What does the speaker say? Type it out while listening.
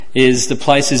is the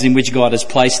places in which God has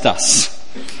placed us.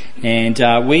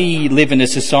 And we live in a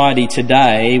society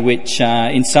today which,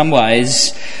 in some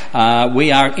ways,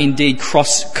 we are indeed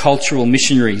cross-cultural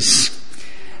missionaries.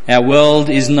 Our world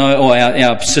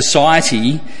our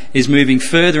society is moving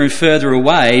further and further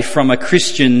away from a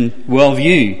Christian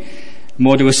worldview,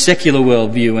 more to a secular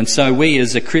worldview. And so we,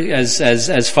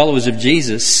 as followers of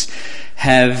Jesus,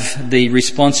 have the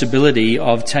responsibility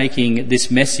of taking this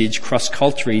message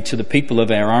cross-culturally to the people of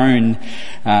our own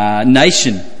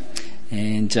nation.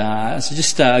 And so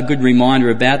just a good reminder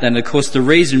about that. And of course the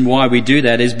reason why we do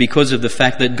that is because of the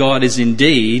fact that God is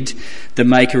indeed the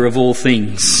maker of all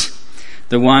things,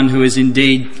 the one who is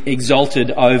indeed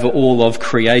exalted over all of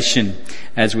creation,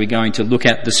 as we're going to look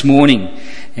at this morning.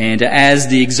 And as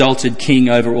the exalted King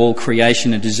over all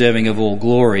creation and deserving of all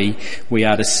glory, we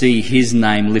are to see his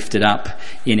name lifted up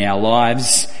in our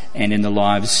lives and in the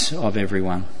lives of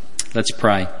everyone. Let's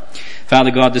pray.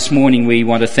 Father God, this morning we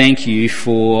want to thank you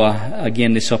for,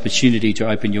 again, this opportunity to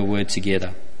open your word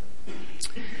together.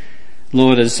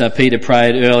 Lord, as Peter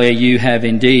prayed earlier, you have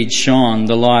indeed shone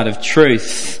the light of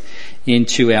truth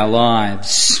into our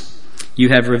lives. You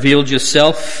have revealed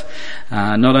yourself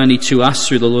not only to us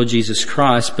through the Lord Jesus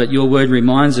Christ, but your word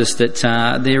reminds us that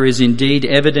there is indeed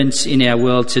evidence in our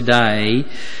world today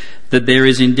that there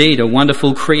is indeed a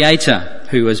wonderful Creator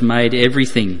who has made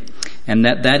everything, and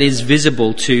that is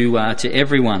visible to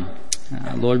everyone.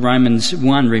 Lord, Romans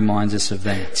 1 reminds us of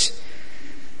that.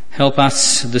 Help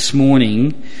us this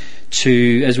morning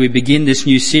to, as we begin this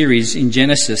new series in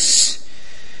Genesis,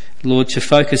 Lord, to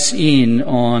focus in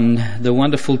on the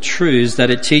wonderful truths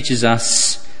that it teaches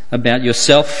us about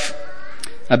yourself,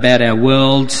 about our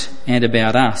world, and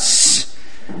about us.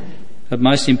 But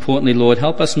most importantly, Lord,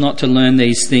 help us not to learn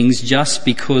these things just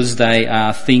because they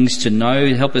are things to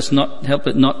know. Help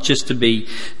it not just to be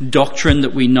doctrine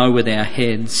that we know with our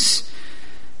heads,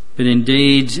 but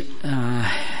indeed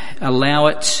allow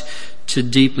it to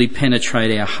deeply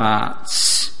penetrate our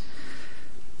hearts.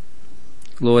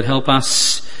 Lord, help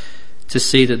us to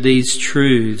see that these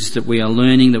truths that we are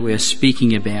learning, that we are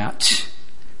speaking about,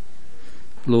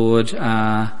 Lord,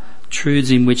 are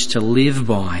truths in which to live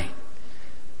by,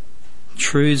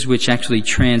 truths which actually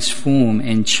transform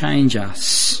and change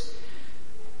us.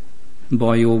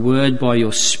 By your word, by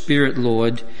your Spirit,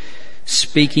 Lord,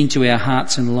 speaking to our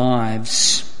hearts and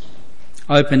lives,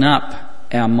 open up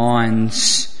our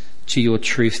minds to your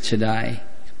truth today.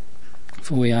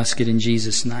 For we ask it in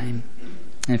Jesus' name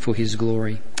and for his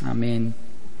glory. Amen.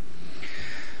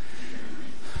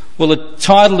 Well, the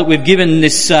title that we've given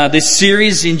this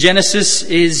series in Genesis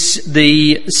is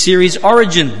the series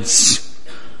Origins.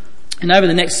 And over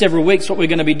the next several weeks, what we're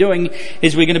going to be doing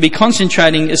is we're going to be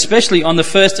concentrating especially on the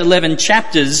first 11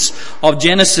 chapters of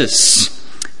Genesis.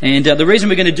 And the reason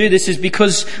we're going to do this is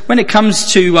because when it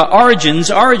comes to origins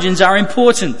are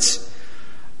important.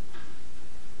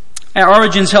 Our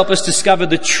origins help us discover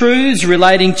the truths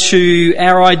relating to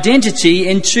our identity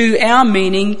and to our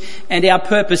meaning and our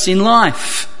purpose in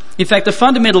life. In fact, the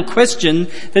fundamental question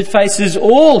that faces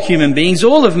all human beings,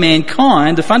 all of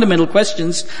mankind, the fundamental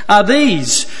questions are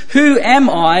these: who am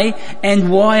I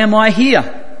and why am I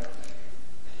here?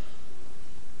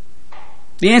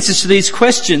 The answers to these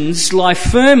questions lie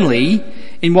firmly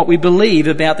in what we believe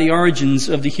about the origins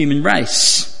of the human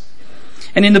race.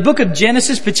 And in the book of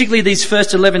Genesis, particularly these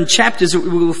first 11 chapters that we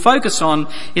will focus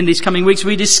on in these coming weeks,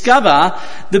 we discover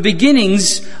the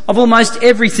beginnings of almost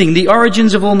everything, the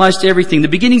origins of almost everything, the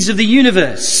beginnings of the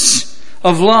universe,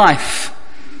 of life,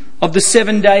 of the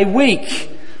 7-day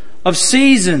week, of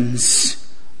seasons,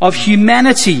 of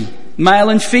humanity, male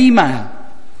and female.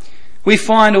 We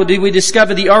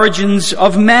discover the origins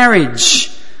of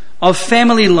marriage, of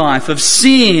family life, of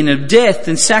sin, of death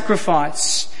and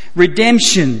sacrifice,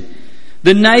 redemption,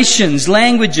 the nations,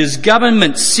 languages,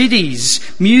 governments, cities,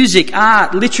 music,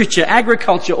 art, literature,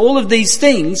 agriculture, all of these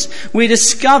things we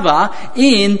discover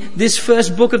in this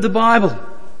first book of the Bible.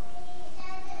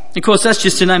 Of course, that's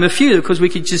just to name a few, because we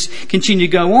could just continue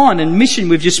to go on. And mission,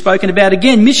 we've just spoken about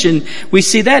again. Mission, we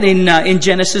see that in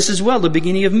Genesis as well, the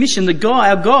beginning of mission.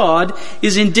 Our God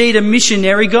is indeed a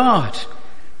missionary God.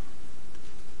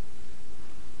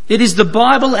 It is the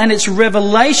Bible and its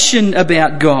revelation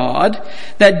about God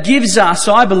that gives us,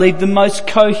 I believe, the most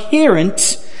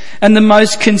coherent and the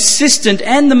most consistent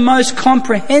and the most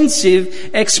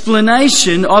comprehensive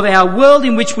explanation of our world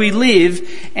in which we live,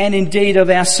 and indeed of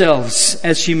ourselves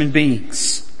as human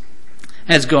beings,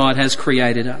 as God has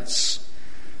created us.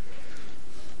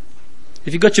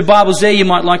 If you've got your Bibles there, you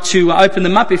might like to open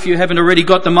them up, if you haven't already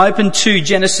got them open, to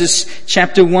Genesis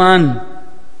chapter 1.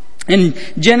 And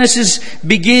Genesis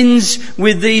begins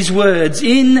with these words,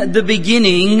 "In the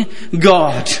beginning,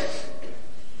 God."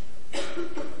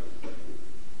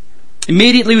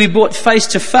 Immediately we brought face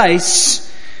to face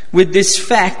with this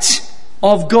fact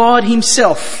of God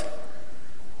Himself.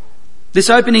 This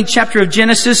opening chapter of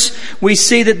Genesis, we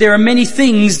see that there are many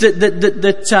things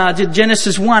that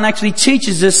Genesis 1 actually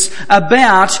teaches us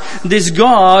about this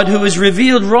God who is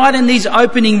revealed right in these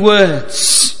opening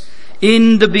words.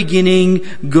 In the beginning,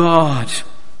 God.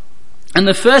 And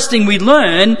the first thing we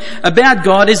learn about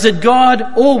God is that God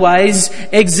always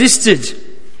existed.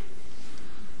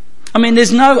 I mean,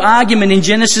 there's no argument in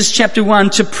Genesis chapter 1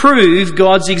 to prove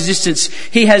God's existence.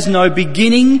 He has no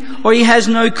beginning or He has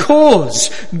no cause.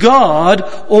 God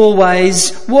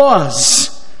always was.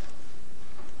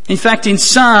 In fact, in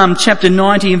Psalm chapter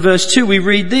 90 and verse 2, we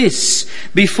read this: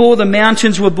 "Before the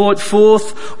mountains were brought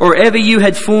forth, or ever you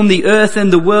had formed the earth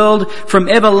and the world, from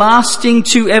everlasting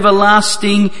to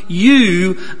everlasting,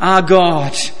 you are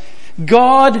God."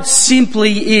 God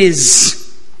simply is.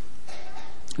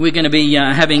 We're going to be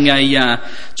having a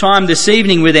time this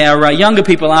evening with our younger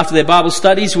people after their Bible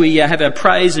studies. We have our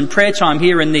praise and prayer time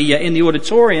here in the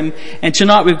auditorium, and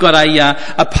tonight we've got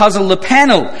a puzzle the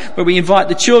panel where we invite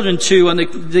the children to, and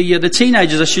the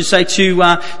teenagers, I should say,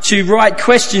 to write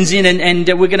questions in, and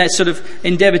we're going to sort of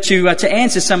endeavour to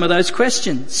answer some of those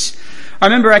questions. I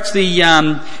remember actually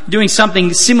doing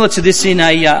something similar to this in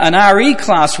an RE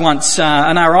class once,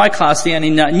 an RI class down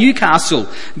in Newcastle.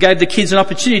 Gave the kids an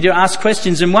opportunity to ask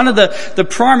questions, and one of the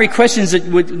primary questions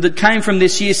that came from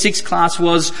this Year 6 class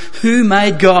was, who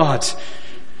made God?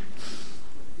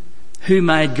 Who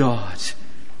made God?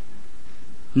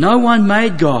 No one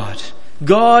made God.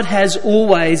 God has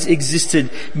always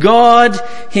existed. God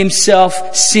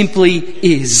Himself simply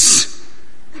is.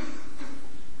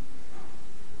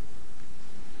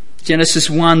 Genesis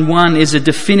 1:1 is a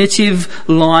definitive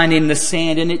line in the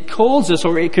sand, and it calls us,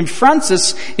 or it confronts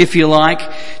us, if you like,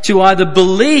 to either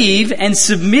believe and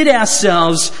submit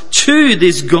ourselves to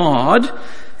this God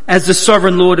as the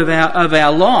sovereign Lord of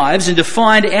our lives, and to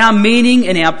find our meaning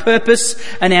and our purpose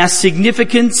and our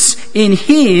significance in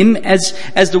Him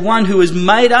as the one who has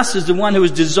made us, as the one who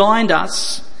has designed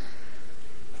us,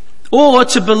 or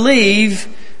to believe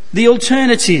the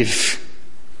alternative,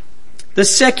 the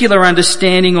secular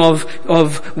understanding of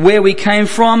where we came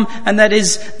from, and that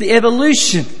is the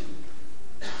evolution.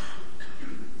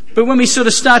 But when we sort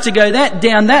of start to go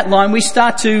down that line, we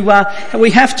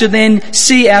have to then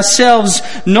see ourselves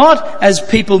not as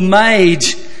people made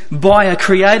by a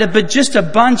creator, but just a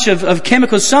bunch of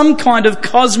chemicals, some kind of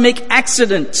cosmic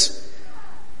accident.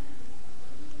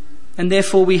 And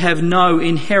therefore we have no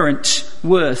inherent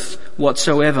worth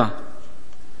whatsoever.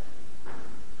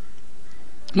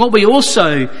 What we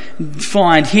also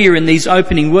find here in these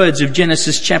opening words of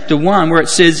Genesis chapter 1, where it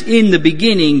says, "In the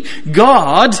beginning,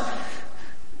 God,"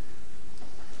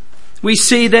 we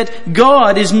see that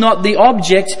God is not the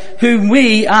object whom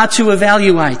we are to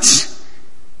evaluate.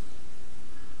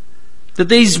 That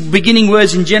these beginning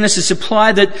words in Genesis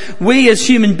imply that we as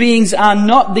human beings are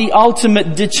not the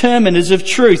ultimate determiners of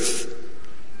truth.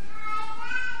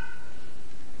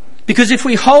 Because if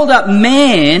we hold up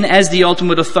man as the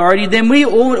ultimate authority, then we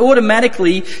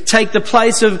automatically take the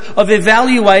place of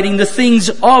evaluating the things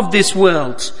of this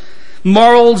world.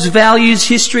 Morals, values,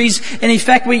 histories, and in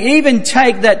fact we even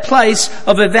take that place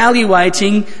of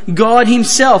evaluating God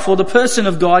Himself, or the person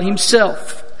of God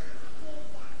Himself.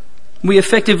 We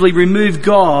effectively remove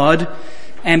God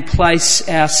and place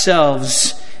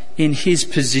ourselves in His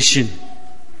position.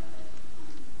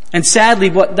 And sadly,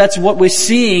 that's what we're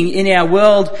seeing in our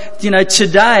world,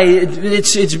 today.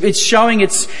 It's showing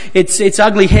its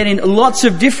ugly head in lots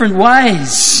of different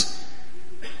ways.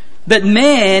 That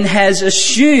man has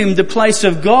assumed the place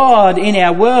of God in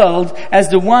our world as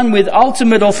the one with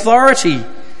ultimate authority.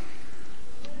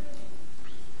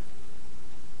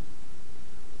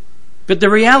 But the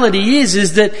reality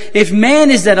is that if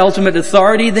man is that ultimate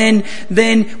authority, then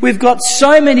we've got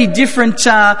so many different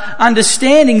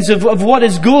understandings of what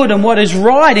is good and what is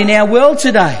right in our world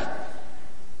today.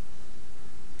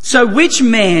 So which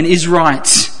man is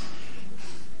right?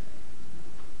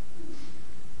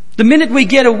 The minute we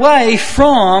get away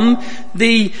from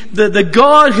the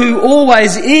God who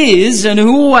always is and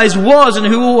who always was and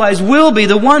who always will be,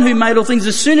 the one who made all things,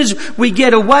 as soon as we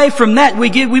get away from that,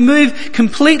 we move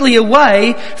completely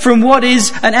away from what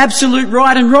is an absolute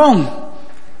right and wrong.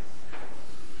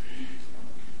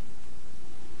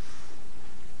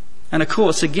 And of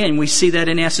course, again, we see that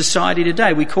in our society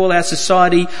today. We call our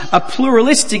society a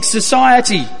pluralistic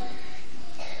society,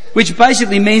 which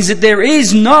basically means that there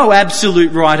is no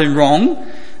absolute right and wrong.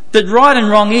 that right and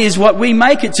wrong is what we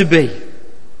make it to be.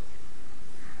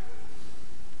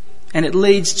 And it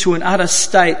leads to an utter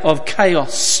state of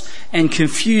chaos and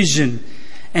confusion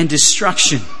and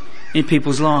destruction in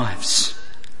people's lives.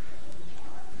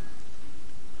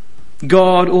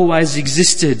 God always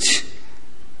existed.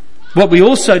 What we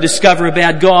also discover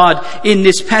about God in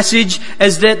this passage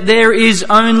is that there is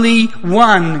only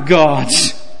one God.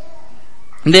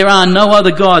 There are no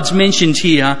other gods mentioned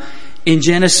here in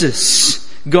Genesis.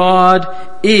 God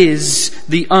is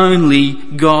the only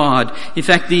God. In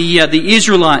fact, the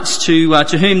Israelites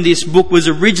to whom this book was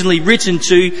originally written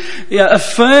to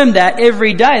affirmed that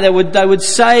every day. They would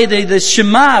say the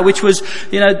Shema, which was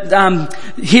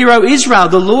Hear, O Israel,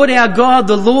 the Lord our God,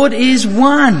 the Lord is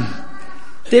one.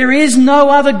 There is no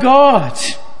other God.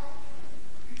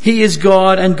 He is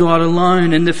God and God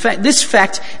alone. And this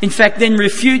fact, in fact, then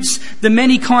refutes the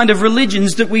many kind of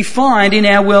religions that we find in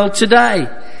our world today.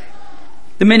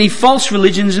 The many false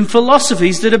religions and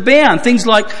philosophies that abound. Things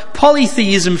like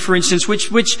polytheism, for instance, which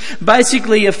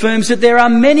basically affirms that there are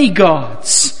many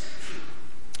gods.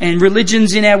 And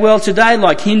religions in our world today,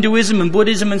 like Hinduism and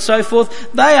Buddhism and so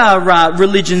forth, they are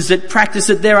religions that practice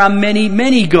that there are many,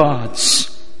 many gods.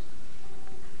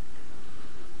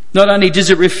 Not only does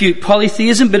it refute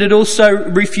polytheism, but it also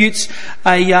refutes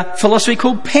a philosophy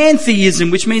called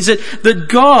pantheism, which means that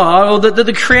God, or that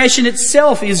the creation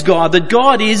itself is God, that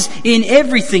God is in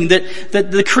everything, that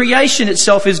the creation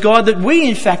itself is God, that we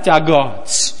in fact are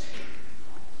gods.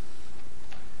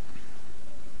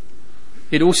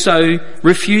 It also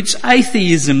refutes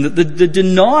atheism, that the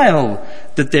denial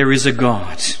that there is a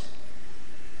God.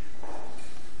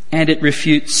 And it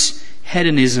refutes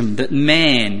hedonism, that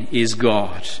man is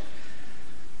God.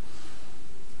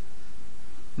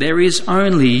 There is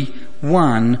only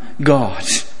one God.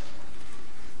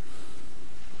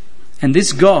 And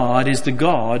this God is the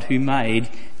God who made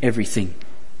everything.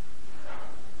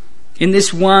 In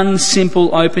this one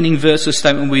simple opening verse or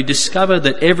statement, we discover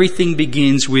that everything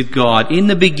begins with God. In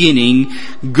the beginning,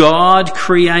 God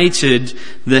created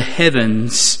the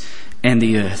heavens and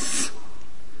the earth.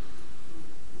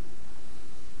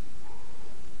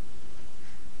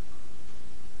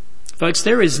 Folks,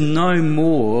 there is no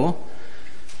more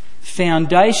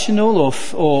foundational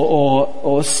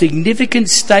or significant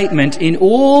statement in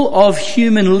all of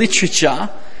human literature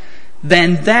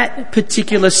than that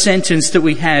particular sentence that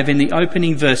we have in the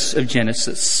opening verse of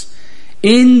Genesis.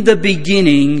 In the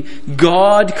beginning,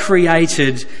 God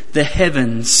created the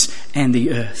heavens and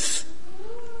the earth.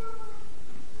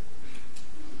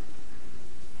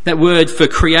 That word for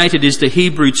created is the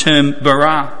Hebrew term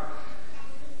bara.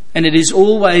 And it is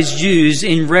always used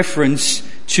in reference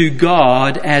to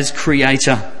God as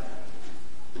creator.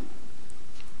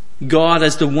 God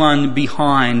as the one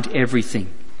behind everything.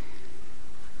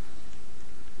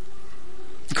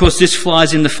 Of course, this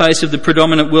flies in the face of the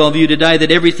predominant worldview today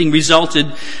that everything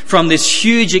resulted from this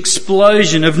huge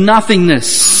explosion of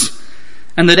nothingness,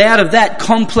 and that out of that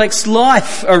complex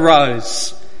life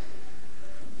arose.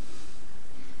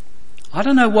 I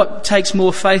don't know what takes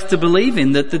more faith to believe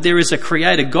in, that there is a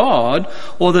creator God,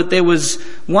 or that there was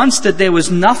once that there was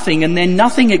nothing and then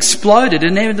nothing exploded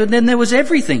and then there was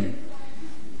everything.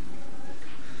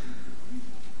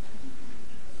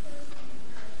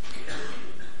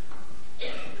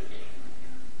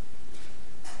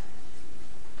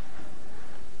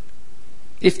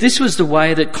 If this was the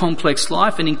way that complex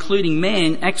life, and including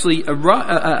man, actually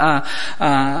arose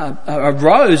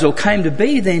or came to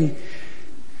be, then,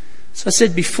 as I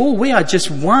said before, we are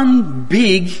just one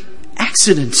big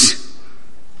accident.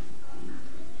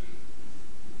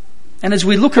 And as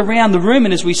we look around the room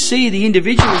and as we see the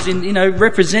individuals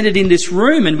represented in this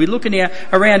room, and we look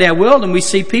around our world and we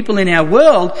see people in our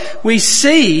world, we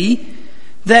see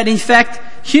that in fact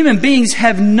human beings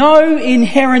have no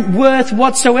inherent worth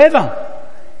whatsoever.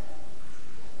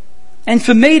 And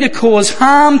for me to cause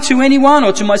harm to anyone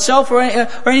or to myself or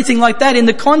anything like that in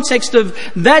the context of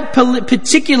that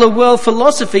particular world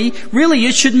philosophy, really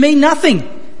it should mean nothing.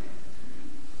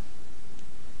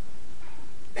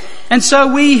 And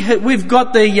so we've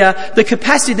got the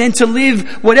capacity then to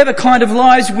live whatever kind of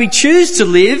lives we choose to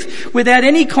live without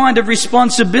any kind of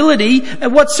responsibility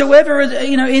whatsoever,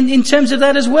 in terms of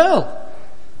that as well.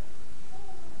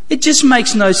 It just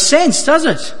makes no sense, does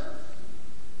it?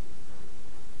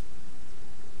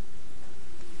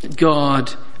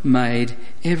 God made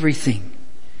everything.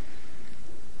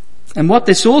 And what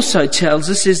this also tells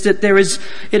us is that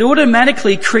it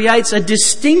automatically creates a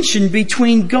distinction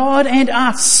between God and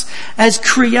us as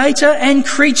creator and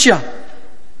creature.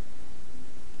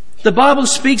 The Bible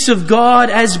speaks of God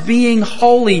as being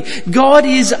holy. God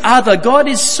is other. God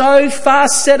is so far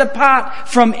set apart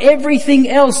from everything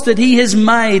else that He has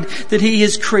made, that He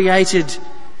has created.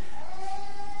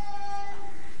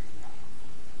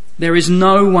 There is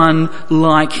no one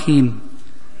like Him.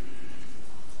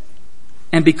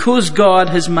 And because God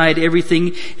has made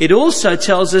everything, it also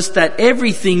tells us that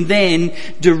everything then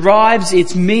derives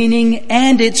its meaning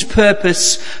and its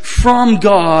purpose from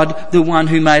God, the one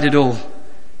who made it all.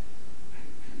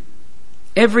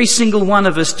 Every single one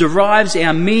of us derives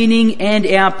our meaning and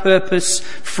our purpose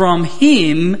from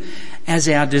Him as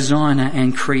our designer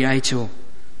and creator.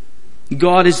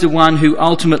 God is the one who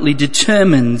ultimately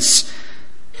determines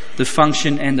the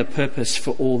function and the purpose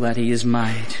for all that He has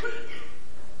made.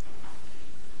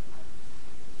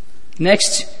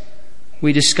 Next,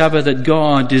 we discover that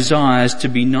God desires to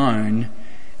be known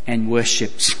and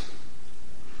worshipped.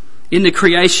 In the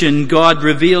creation, God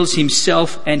reveals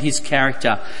Himself and His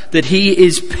character, that He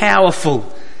is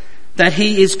powerful, that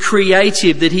He is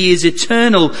creative, that He is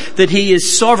eternal, that He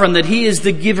is sovereign, that He is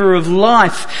the giver of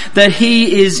life, that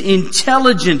He is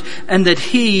intelligent, and that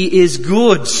He is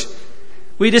good.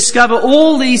 We discover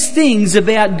all these things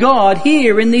about God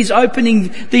here in these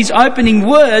opening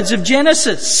words of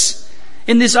Genesis.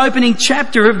 In this opening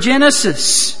chapter of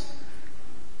Genesis.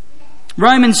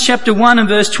 Romans chapter 1 and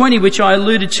verse 20, which I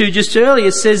alluded to just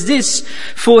earlier, says this: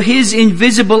 "For His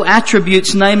invisible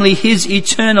attributes, namely His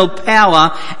eternal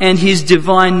power and His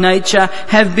divine nature,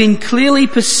 have been clearly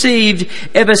perceived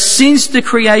ever since the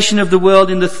creation of the world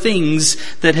in the things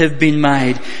that have been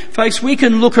made." Folks, we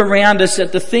can look around us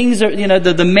at the things,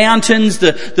 the mountains,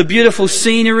 the beautiful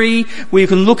scenery. We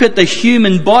can look at the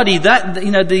human body,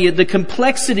 the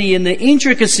complexity and the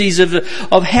intricacies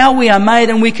of how we are made,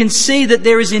 and we can see that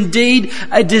there is indeed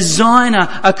a designer,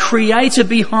 a creator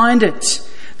behind it.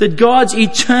 That God's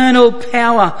eternal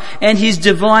power and His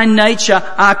divine nature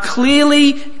are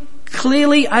clearly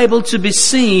able to be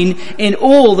seen in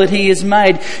all that He has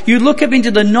made. You look up into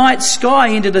the night sky,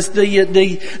 into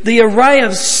the array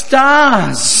of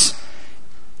stars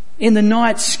in the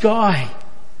night sky.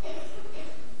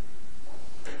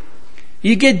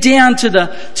 You get down to the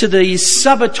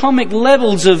subatomic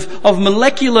levels of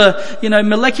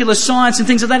molecular science and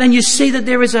things like that, and you see that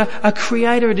there is a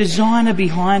creator, a designer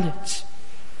behind it.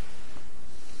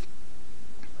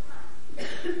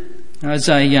 There's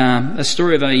a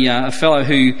story of a fellow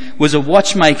who was a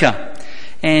watchmaker.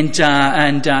 And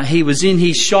he was in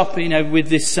his shop, with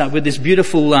this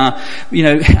beautiful,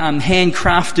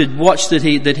 handcrafted watch that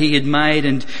he had made,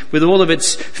 and with all of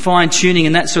its fine tuning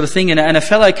and that sort of thing. And a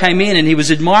fellow came in and he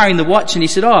was admiring the watch, and he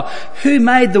said, "Oh, who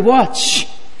made the watch?"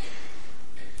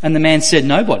 And the man said,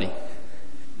 "Nobody."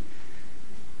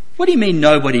 "What do you mean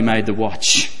nobody made the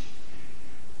watch?"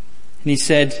 And he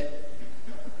said,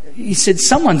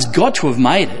 "Someone's got to have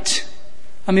made it.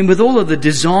 I mean, with all of the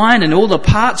design and all the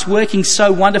parts working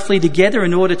so wonderfully together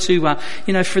in order to,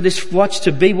 for this watch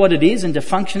to be what it is and to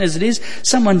function as it is,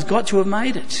 someone's got to have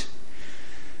made it."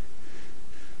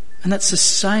 And that's the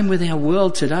same with our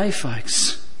world today,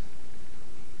 folks.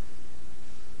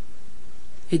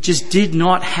 It just did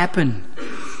not happen.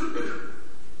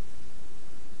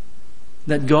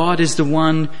 That God is the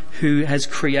one who has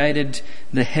created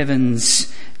the heavens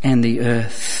and the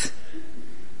earth.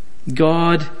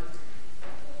 God,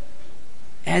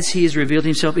 as He has revealed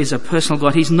Himself, is a personal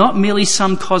God. He's not merely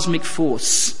some cosmic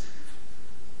force.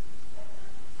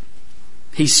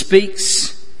 He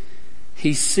speaks.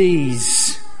 He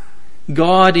sees.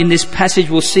 God, in this passage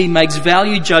we'll see, makes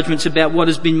value judgments about what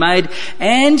has been made,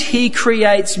 and He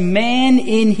creates man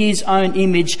in His own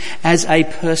image as a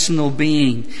personal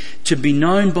being, to be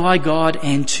known by God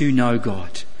and to know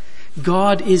God.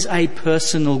 God is a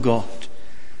personal God.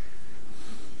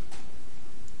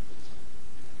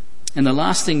 And the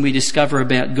last thing we discover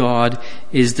about God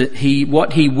is that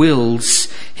what He wills,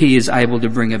 He is able to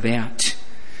bring about.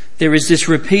 There is this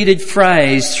repeated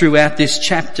phrase throughout this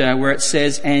chapter where it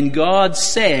says, "And God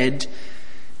said,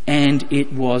 and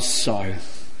it was so."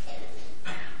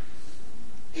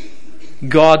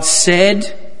 God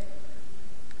said,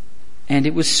 and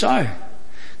it was so.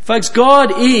 Folks,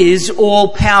 God is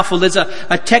all-powerful. There's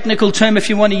a technical term, if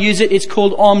you want to use it, it's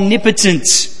called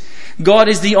omnipotence. God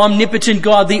is the omnipotent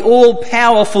God, the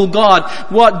all-powerful God.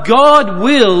 What God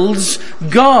wills,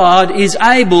 God is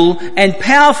able and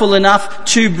powerful enough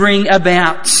to bring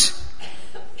about.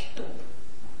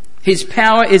 His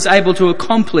power is able to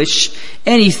accomplish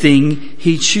anything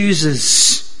He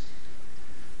chooses.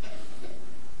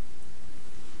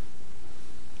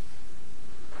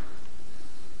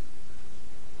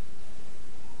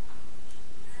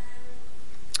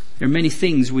 There are many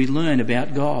things we learn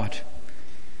about God.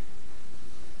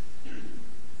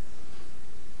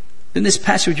 In this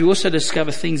passage, you also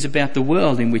discover things about the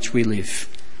world in which we live.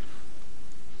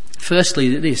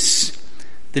 Firstly,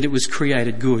 that it was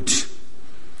created good.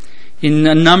 In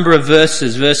a number of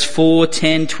verses, verse 4,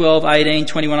 10, 12, 18,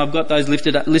 21, I've got those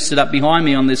listed up behind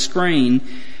me on the screen.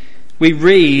 We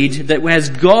read that as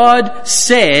God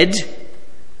said,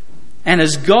 and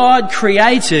as God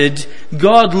created,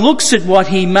 God looks at what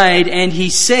He made and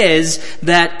He says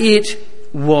that it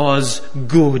was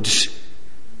good.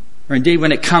 Or indeed,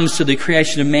 when it comes to the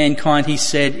creation of mankind, He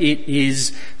said it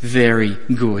is very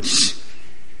good.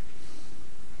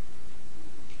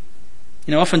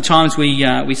 You know, oftentimes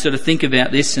we sort of think about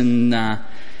this and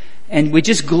we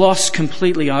just gloss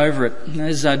completely over it.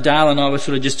 As Dale and I were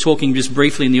sort of just talking just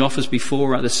briefly in the office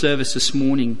before the service this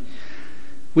morning,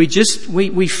 we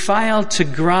fail to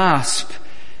grasp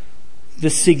the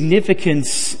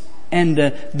significance and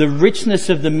the richness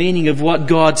of the meaning of what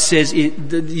God says.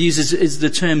 It uses is the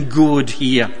term good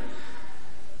here.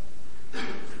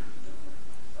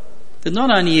 That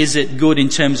not only is it good in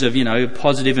terms of,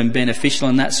 positive and beneficial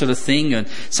and that sort of thing, and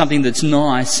something that's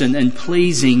nice and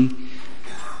pleasing,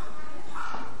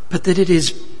 but that it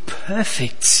is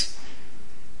perfect.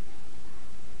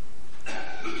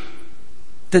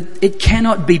 That it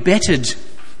cannot be bettered.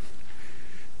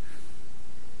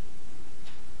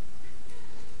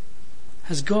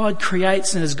 As God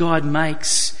creates and as God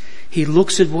makes, He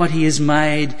looks at what He has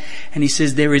made and He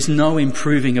says there is no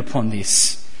improving upon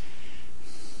this.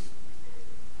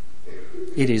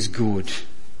 It is good.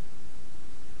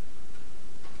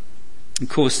 Of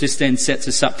course, this then sets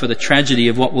us up for the tragedy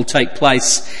of what will take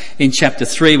place in chapter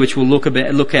 3, which we'll look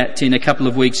at in a couple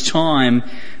of weeks' time,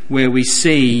 where we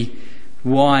see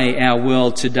why our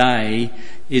world today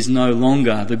is no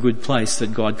longer the good place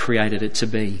that God created it to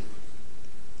be.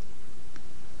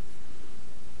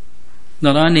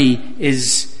 Not only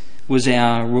was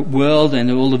our world and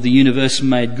all of the universe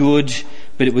made good,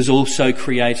 but it was also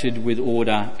created with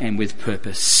order and with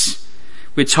purpose.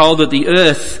 We're told that the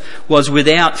earth was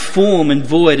without form and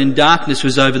void, and darkness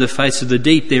was over the face of the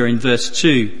deep there in verse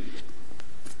 2.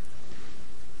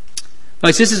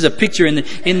 Folks, this is a picture in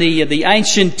the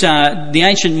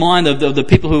ancient mind of the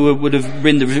people who would have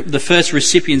been the first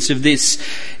recipients of this.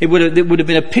 It would have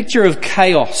been a picture of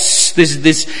chaos.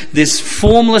 This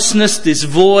formlessness, this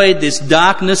void, this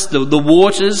darkness, the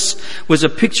waters was a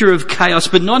picture of chaos,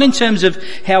 but not in terms of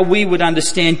how we would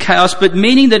understand chaos, but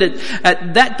meaning that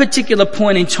at that particular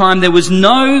point in time there was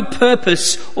no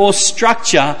purpose or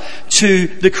structure to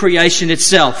the creation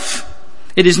itself.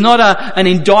 It is not an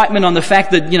indictment on the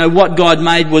fact that, what God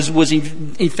made was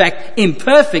in fact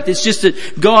imperfect. It's just that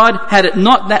God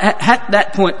at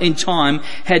that point in time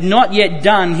had not yet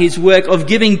done His work of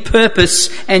giving purpose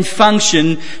and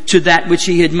function to that which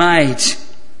He had made.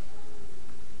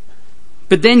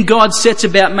 But then God sets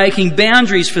about making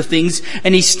boundaries for things,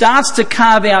 and He starts to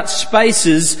carve out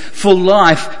spaces for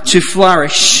life to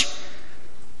flourish.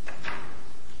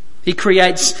 He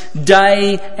creates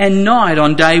day and night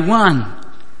on day 1.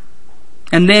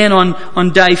 And then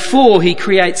on day 4, He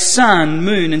creates sun,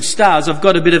 moon and stars. I've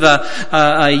got a bit of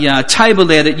a table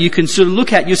there that you can sort of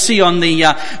look at. You'll see on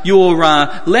your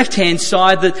left-hand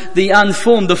side that the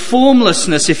unformed, the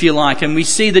formlessness, if you like. And we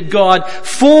see that God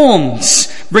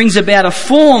brings about a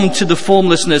form to the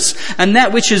formlessness. And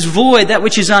that which is void, that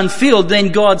which is unfilled, then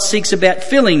God seeks about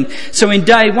filling. So in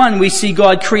day 1, we see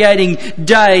God creating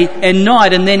day and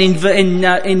night. And then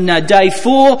in day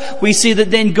 4, we see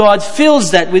that then God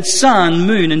fills that with sun,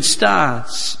 moon and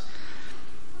stars.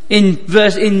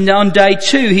 On day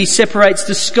 2, He separates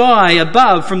the sky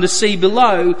above from the sea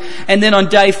below, and then on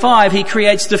day 5 He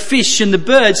creates the fish and the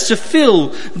birds to fill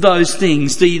those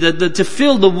things, to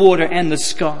fill the water and the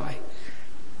sky.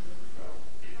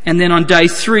 And then on day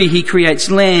 3 He creates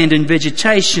land and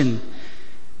vegetation,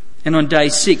 and on day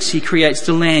 6 He creates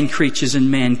the land creatures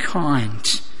and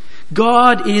mankind.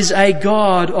 God is a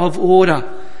God of order.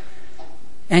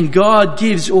 And God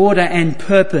gives order and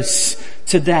purpose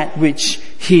to that which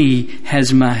He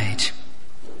has made.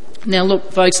 Now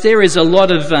look, folks, there is a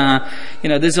lot of,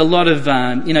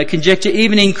 conjecture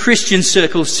even in Christian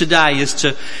circles today as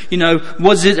to,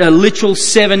 was it a literal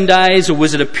 7 days or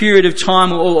was it a period of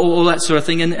time or all that sort of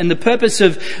thing. And the purpose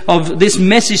of this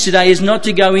message today is not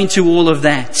to go into all of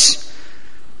that.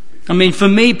 I mean, for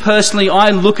me personally,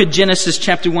 I look at Genesis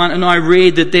chapter 1 and I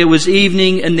read that there was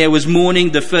evening and there was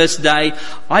morning the first day.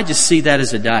 I just see that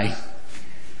as a day.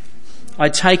 I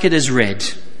take it as read.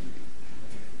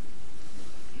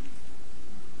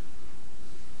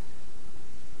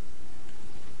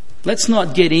 Let's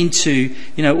not get into,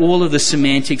 all of the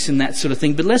semantics and that sort of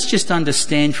thing, but let's just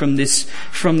understand from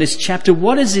this chapter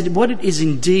what it is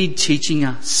indeed teaching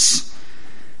us.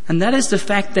 And that is the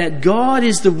fact that God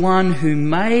is the one who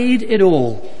made it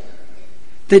all.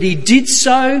 That He did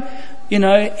so, in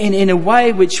a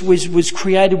way which was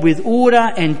created with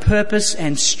order and purpose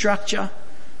and structure.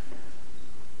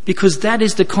 Because that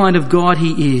is the kind of God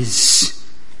He is.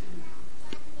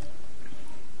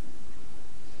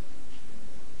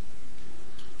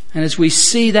 And as we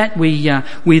see that,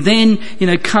 we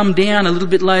then, come down a little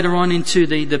bit later on into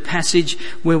the passage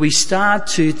where we start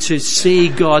to see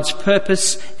God's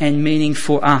purpose and meaning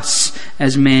for us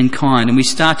as mankind. And we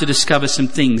start to discover some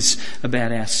things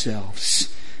about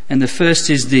ourselves. And the first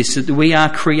is this, that we are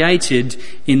created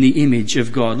in the image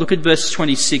of God. Look at verse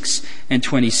 26 and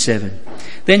 27.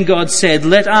 Then God said,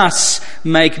 "Let us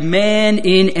make man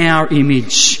in our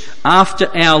image, after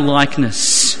our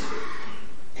likeness."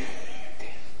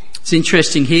 It's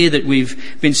interesting here that we've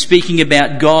been speaking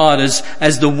about God as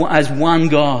one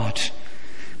God.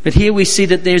 But here we see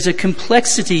that there's a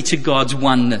complexity to God's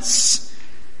oneness.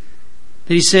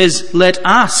 That He says, "Let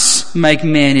us make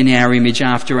man in our image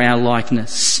after our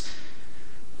likeness."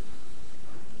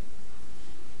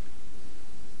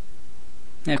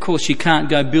 Now, of course, you can't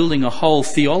go building a whole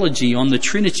theology on the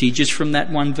Trinity just from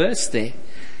that one verse there.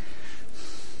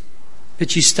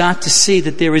 But you start to see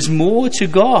that there is more to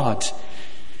God.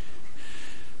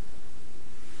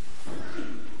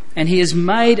 And He has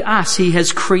made us, He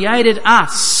has created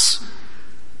us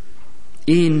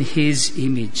in His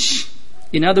image.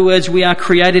 In other words, we are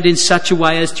created in such a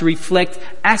way as to reflect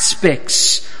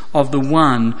aspects of the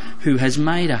one who has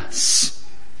made us.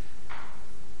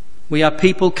 We are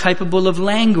people capable of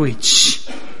language,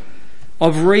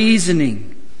 of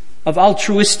reasoning, of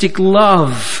altruistic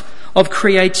love, of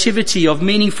creativity, of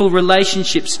meaningful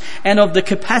relationships, and of the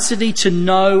capacity to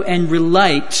know and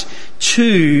relate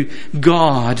to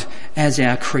God as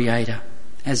our Creator,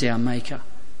 as our Maker.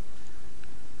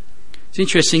 It's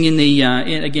interesting in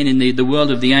the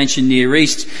world of the ancient Near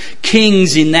East,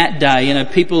 kings in that day,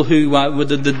 people who were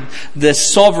the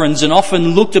sovereigns and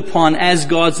often looked upon as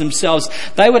gods themselves,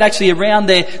 they would actually around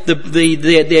their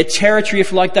territory,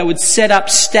 if you like, they would set up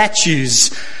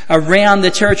statues around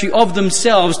the territory of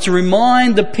themselves to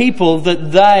remind the people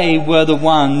that they were the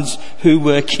ones who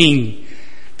were king.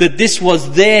 That this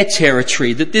was their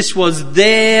territory, that this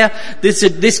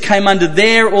came under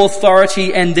their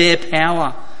authority and their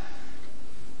power.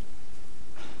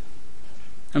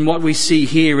 And what we see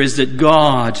here is that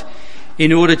God,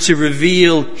 in order to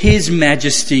reveal His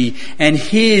majesty and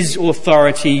His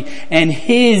authority and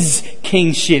His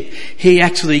kingship, He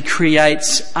actually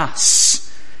creates us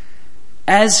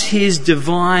as His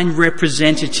divine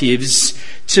representatives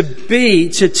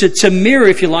to mirror,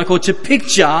 if you like, or to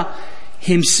picture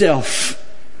Himself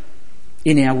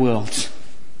in our world.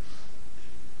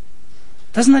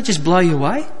 Doesn't that just blow you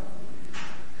away?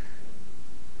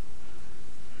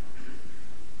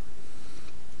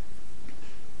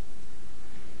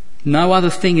 No other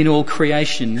thing in all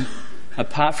creation,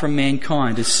 apart from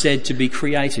mankind, is said to be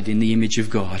created in the image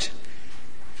of God.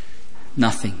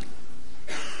 Nothing.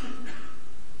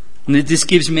 And this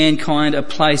gives mankind a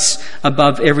place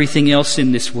above everything else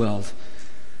in this world.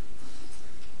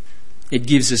 It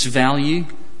gives us value,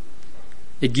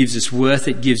 it gives us worth,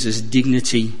 it gives us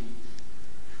dignity,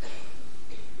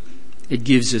 it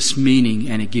gives us meaning,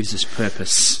 and it gives us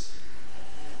purpose.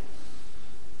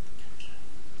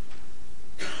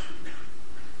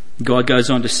 God goes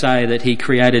on to say that He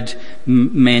created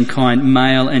mankind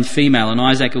male and female, and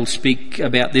Isaac will speak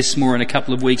about this more in a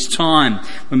couple of weeks' time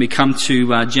when we come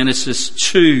to Genesis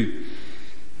 2.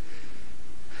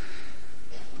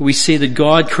 We see that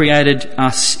God created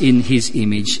us in His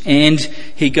image, and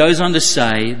He goes on to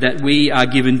say that we are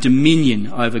given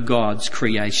dominion over God's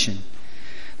creation.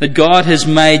 That God has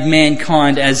made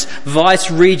mankind as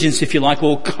vice-regents, if you like,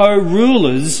 or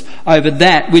co-rulers over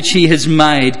that which He has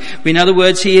made. In other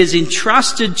words, He has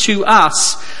entrusted to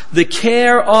us the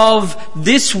care of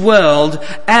this world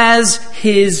as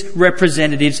His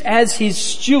representatives, as His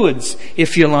stewards,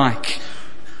 if you like.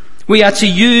 We are to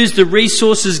use the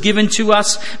resources given to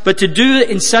us, but to do it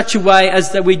in such a way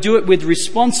as that we do it with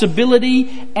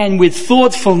responsibility and with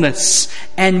thoughtfulness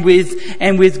and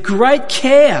with great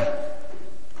care.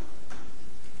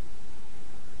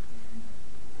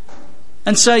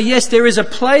 And so, yes, there is a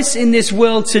place in this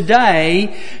world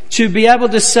today to be able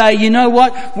to say, you know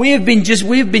what, we've been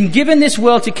given this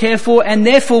world to care for, and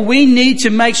therefore we need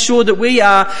to make sure that we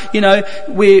are,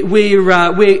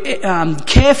 we're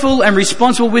careful and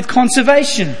responsible with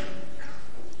conservation.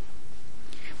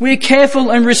 We're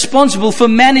careful and responsible for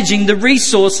managing the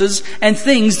resources and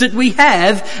things that we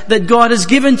have that God has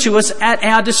given to us at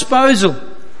our disposal.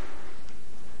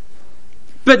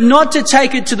 But not to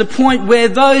take it to the point where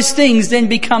those things then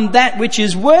become that which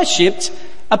is worshipped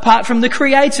apart from the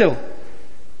Creator.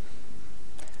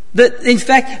 That in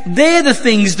fact, they're the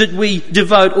things that we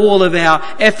devote all of our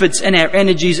efforts and our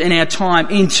energies and our time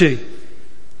into.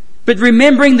 But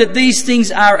remembering that these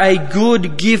things are a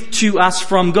good gift to us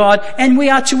from God, and we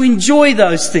are to enjoy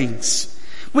those things.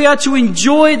 We are to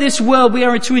enjoy this world. We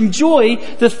are to enjoy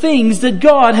the things that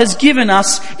God has given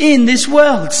us in this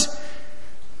world.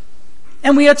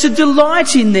 And we are to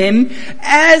delight in them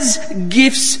as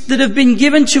gifts that have been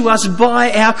given to us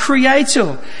by our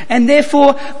Creator. And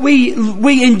therefore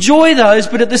we enjoy those,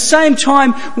 but at the same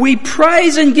time we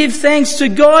praise and give thanks to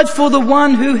God for the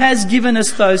one who has given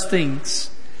us those things.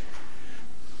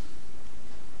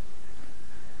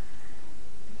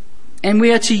 And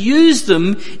we are to use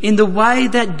them in the way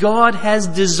that God has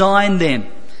designed them.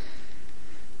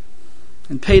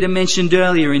 And Peter mentioned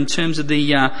earlier in terms of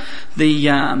in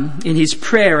his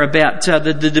prayer about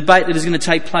the debate that is going to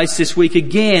take place this week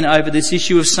again over this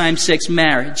issue of same-sex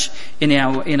marriage in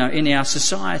our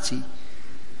society.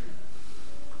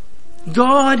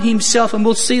 God Himself, and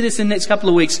we'll see this in the next couple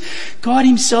of weeks, God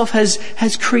Himself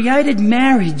has created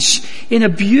marriage in a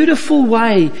beautiful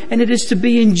way, and it is to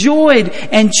be enjoyed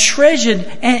and treasured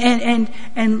and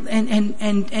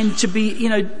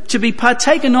to be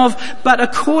partaken of, but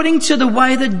according to the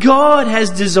way that God has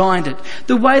designed it,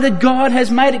 the way that God has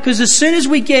made it. Because as soon as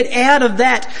we get out of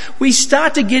that, we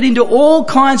start to get into all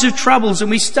kinds of troubles,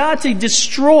 and we start to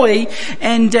destroy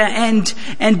and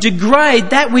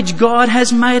degrade that which God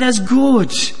has made as good.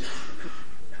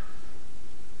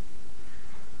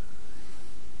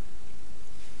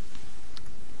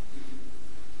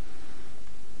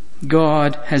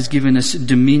 God has given us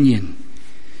dominion,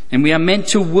 and we are meant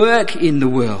to work in the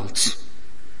world.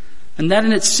 And that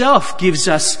in itself gives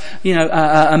us,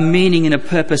 a meaning and a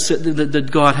purpose that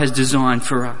God has designed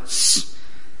for us.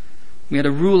 We are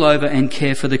to rule over and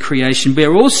care for the creation. We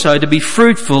are also to be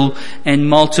fruitful and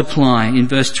multiply in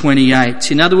verse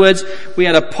 28. In other words, we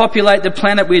are to populate the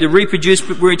planet, we are to reproduce,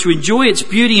 but we are to enjoy its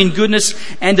beauty and goodness,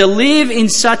 and to live in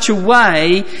such a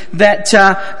way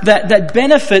that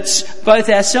benefits both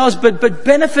ourselves but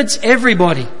benefits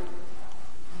everybody.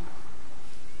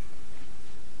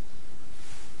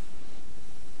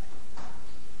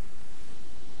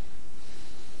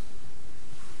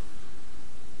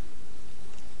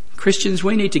 Christians,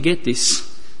 we need to get this.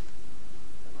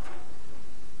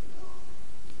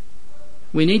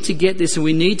 We need to get this, and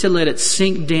we need to let it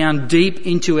sink down deep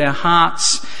into our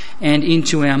hearts and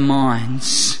into our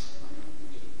minds.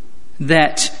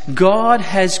 That God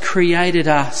has created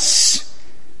us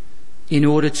in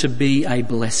order to be a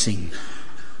blessing.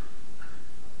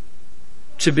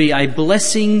 To be a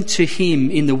blessing to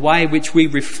Him in the way which we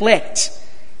reflect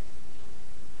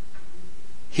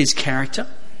His character.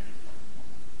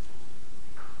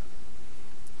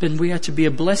 But we are to be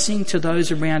a blessing to those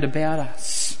around about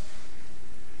us.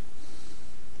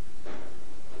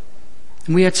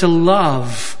 And we are to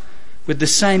love with the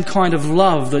same kind of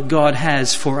love that God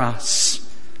has for us.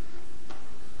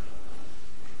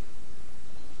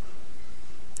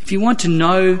 If you want to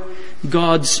know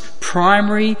God's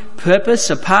primary purpose,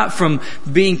 apart from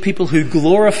being people who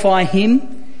glorify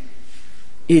Him,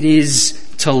 it is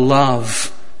to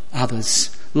love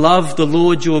others. Love the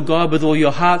Lord your God with all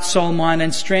your heart, soul, mind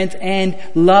and strength, and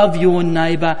love your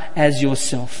neighbour as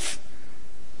yourself.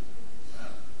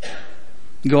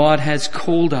 God has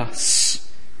called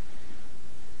us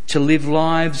to live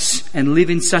lives and live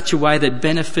in such a way that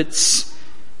benefits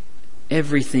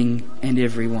everything and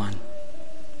everyone.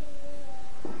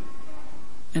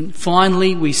 And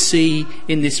finally, we see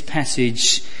in this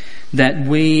passage that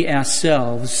we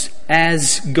ourselves,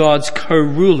 as God's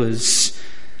co-rulers,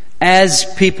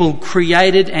 as people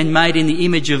created and made in the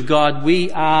image of God,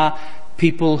 we are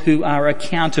people who are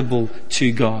accountable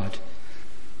to God.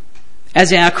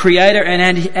 As our Creator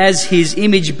and as His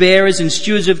image bearers and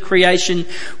stewards of creation,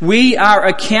 we are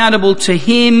accountable to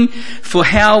Him for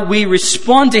how we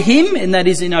respond to Him, and that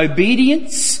is in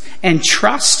obedience and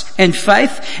trust and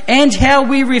faith, and how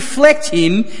we reflect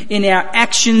Him in our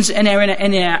actions and our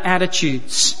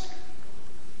attitudes.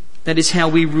 That is how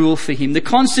we rule for Him. The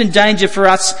constant danger for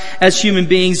us as human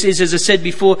beings is, as I said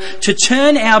before, to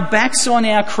turn our backs on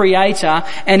our Creator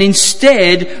and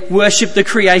instead worship the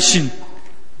creation.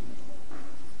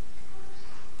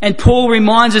 And Paul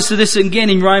reminds us of this again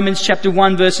in Romans chapter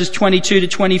 1 verses 22 to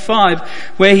 25,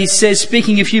 where he says,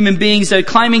 speaking of human beings, though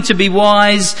claiming to be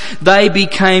wise, they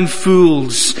became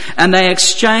fools, and they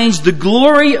exchanged the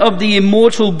glory of the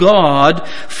immortal God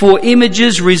for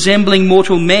images resembling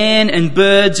mortal man and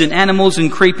birds and animals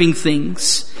and creeping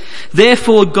things.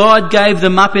 Therefore God gave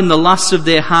them up in the lusts of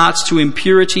their hearts to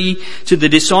impurity, to the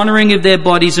dishonouring of their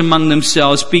bodies among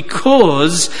themselves,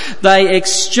 because they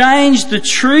exchanged the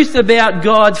truth about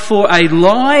God for a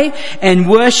lie and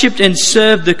worshipped and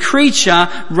served the creature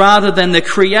rather than the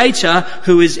Creator,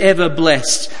 who is ever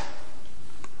blessed.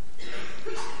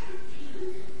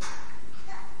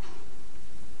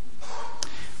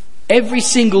 Every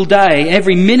single day,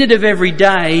 every minute of every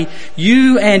day,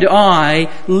 you and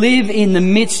I live in the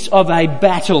midst of a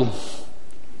battle.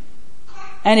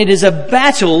 And it is a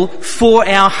battle for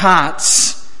our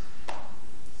hearts.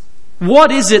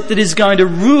 What is it that is going to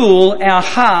rule our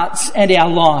hearts and our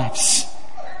lives?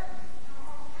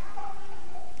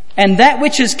 And that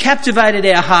which has captivated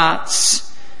our hearts,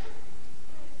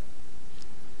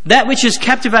 that which has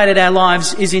captivated our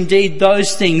lives, is indeed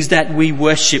those things that we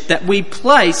worship, that we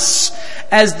place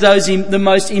as the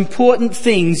most important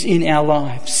things in our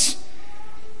lives.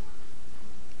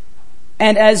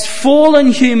 And as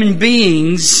fallen human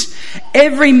beings,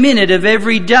 every minute of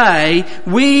every day,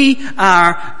 we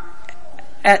are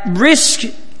at risk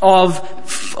of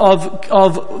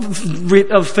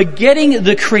forgetting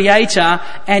the Creator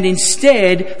and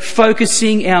instead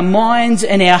focusing our minds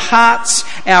and our hearts,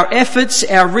 our efforts,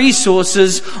 our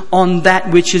resources on that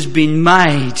which has been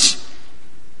made,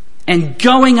 and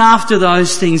going after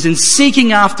those things and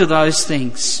seeking after those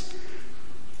things.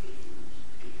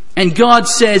 And God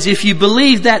says, if you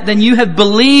believe that, then you have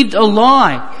believed a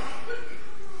lie.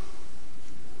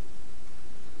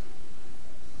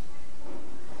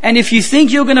 And if you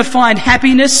think you're going to find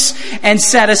happiness and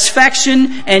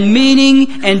satisfaction and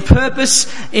meaning and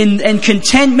purpose and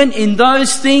contentment in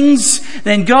those things,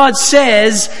 then God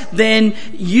says, then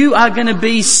you are going to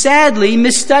be sadly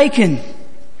mistaken.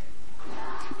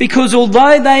 Because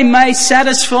although they may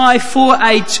satisfy for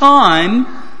a time,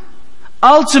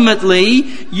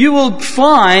 ultimately you will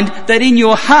find that in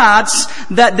your hearts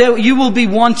that you will be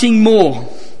wanting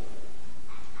more.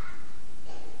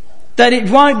 That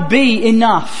it won't be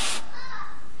enough.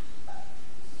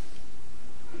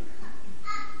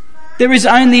 There is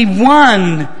only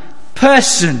one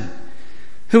person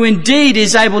who indeed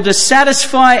is able to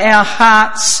satisfy our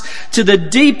hearts to the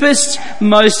deepest,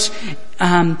 most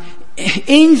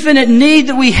infinite need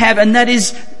that we have, and that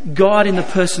is God in the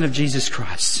person of Jesus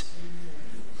Christ.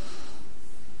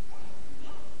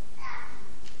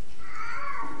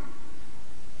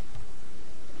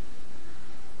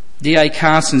 D.A.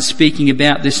 Carson, speaking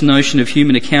about this notion of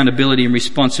human accountability and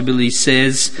responsibility,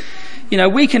 says,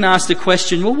 we can ask the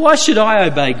question, well, why should I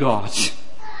obey God?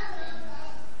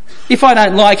 If I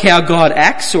don't like how God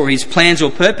acts or His plans or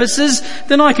purposes,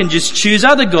 then I can just choose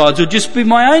other gods or just be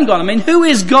my own God. I mean, who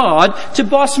is God to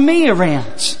boss me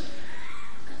around?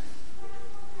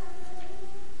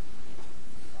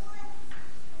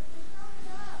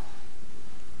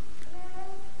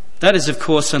 That is, of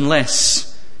course, unless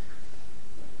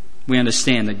we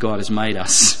understand that God has made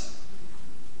us.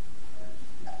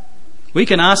 We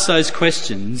can ask those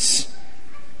questions,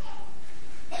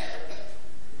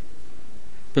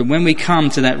 but when we come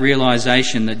to that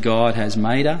realization that God has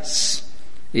made us,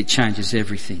 it changes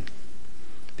everything.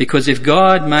 Because if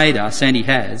God made us, and He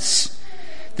has,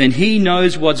 then He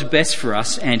knows what's best for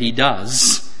us, and He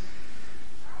does,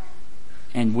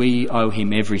 and we owe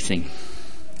Him everything,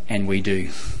 and we do.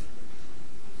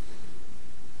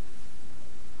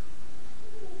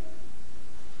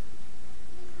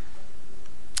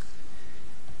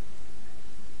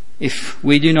 If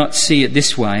we do not see it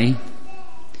this way,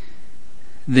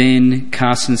 then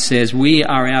Carson says we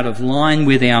are out of line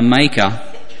with our Maker,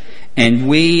 and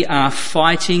we are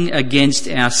fighting against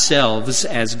ourselves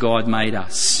as God made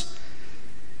us.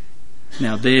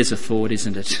 Now there's a thought,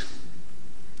 isn't it?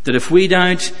 That if we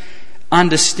don't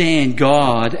understand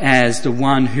God as the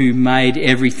one who made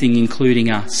everything, including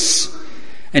us,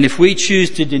 and if we choose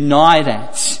to deny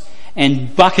that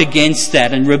and buck against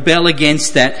that and rebel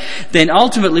against that, then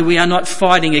ultimately we are not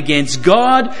fighting against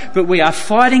God, but we are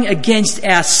fighting against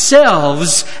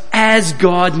ourselves as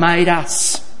God made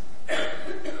us.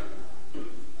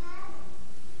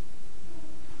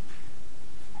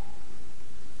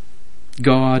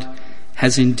 God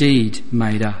has indeed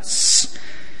made us.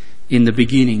 In the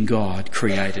beginning, God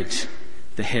created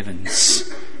the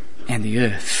heavens and the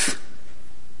earth.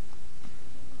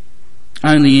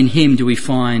 Only in Him do we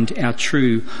find our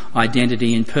true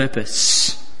identity and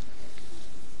purpose.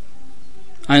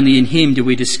 Only in him do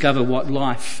we discover what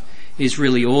life is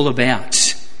really all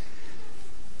about.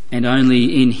 And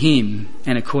only in him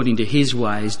and according to his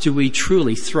ways do we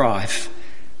truly thrive.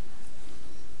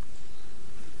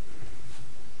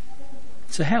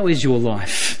 So how is your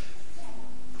life?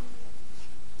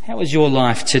 How is your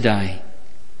life today?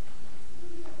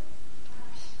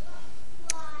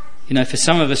 You know, for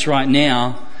some of us right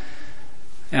now,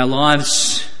 our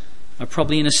lives are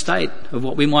probably in a state of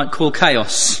what we might call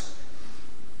chaos.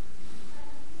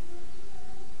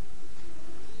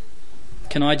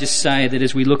 Can I just say that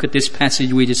as we look at this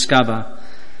passage, we discover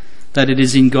that it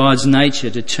is in God's nature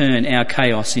to turn our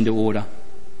chaos into order,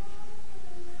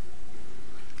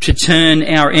 to turn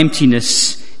our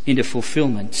emptiness into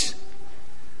fulfillment,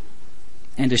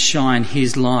 and to shine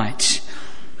his light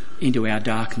into our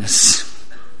darkness.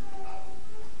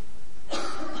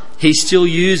 He still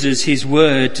uses his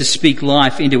word to speak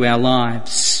life into our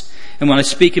lives. And when I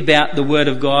speak about the word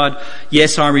of God,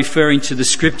 yes, I'm referring to the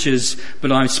scriptures,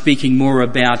 but I'm speaking more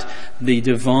about the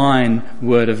divine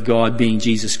word of God being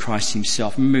Jesus Christ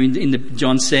himself. Remember,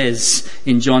 John says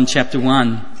in John chapter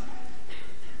 1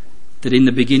 that in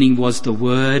the beginning was the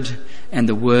Word, and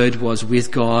the Word was with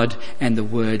God, and the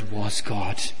Word was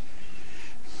God.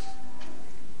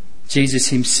 Jesus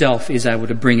himself is able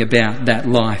to bring about that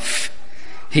life.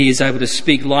 He is able to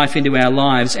speak life into our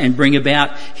lives and bring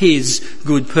about his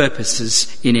good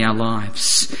purposes in our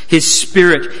lives. His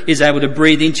Spirit is able to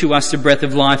breathe into us the breath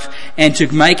of life and to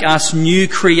make us new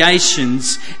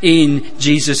creations in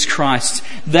Jesus Christ.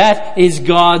 That is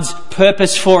God's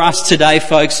purpose for us today,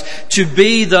 folks, to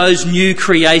be those new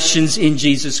creations in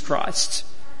Jesus Christ.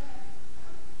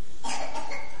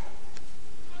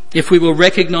 If we will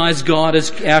recognise God as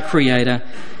our Creator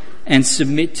and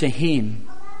submit to him,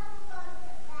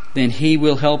 then he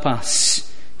will help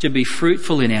us to be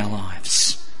fruitful in our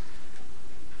lives.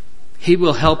 He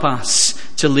will help us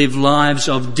to live lives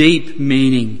of deep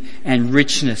meaning and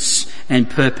richness and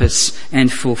purpose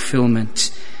and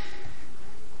fulfillment.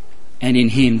 And in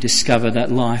him discover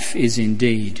that life is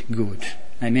indeed good.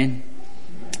 Amen?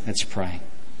 Let's pray.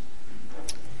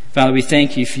 Father, we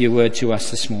thank you for your word to us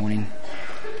this morning.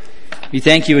 We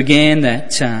thank you again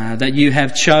that you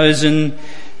have chosen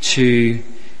to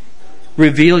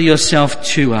reveal yourself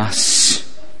to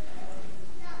us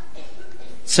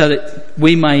so that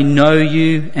we may know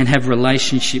you and have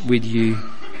relationship with you.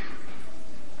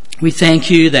 We thank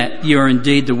you that you are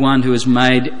indeed the one who has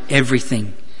made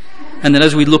everything, and that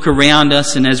as we look around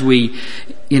us and as we,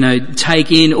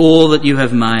 take in all that you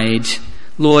have made,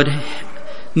 Lord,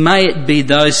 may it be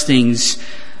those things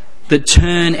that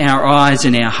turn our eyes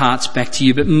and our hearts back to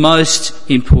you, but most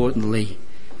importantly,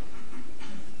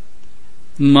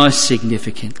 most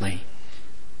significantly,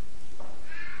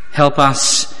 help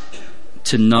us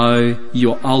to know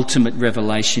your ultimate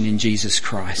revelation in Jesus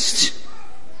Christ.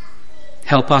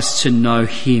 Help us to know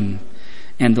him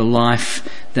and the life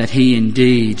that he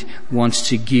indeed wants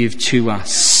to give to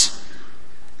us.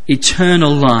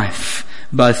 Eternal life,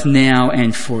 both now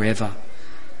and forever.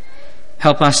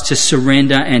 Help us to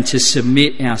surrender and to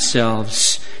submit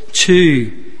ourselves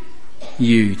to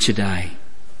you today.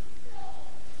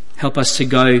 Help us to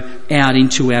go out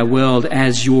into our world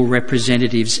as your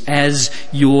representatives, as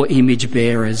your image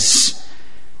bearers.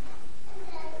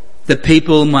 That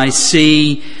people may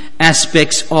see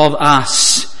aspects of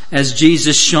us as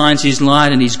Jesus shines his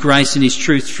light and his grace and his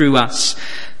truth through us.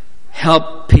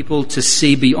 Help people to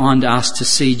see beyond us, to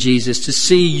see Jesus, to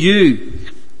see you,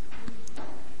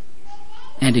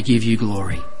 and to give you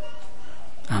glory.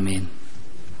 Amen.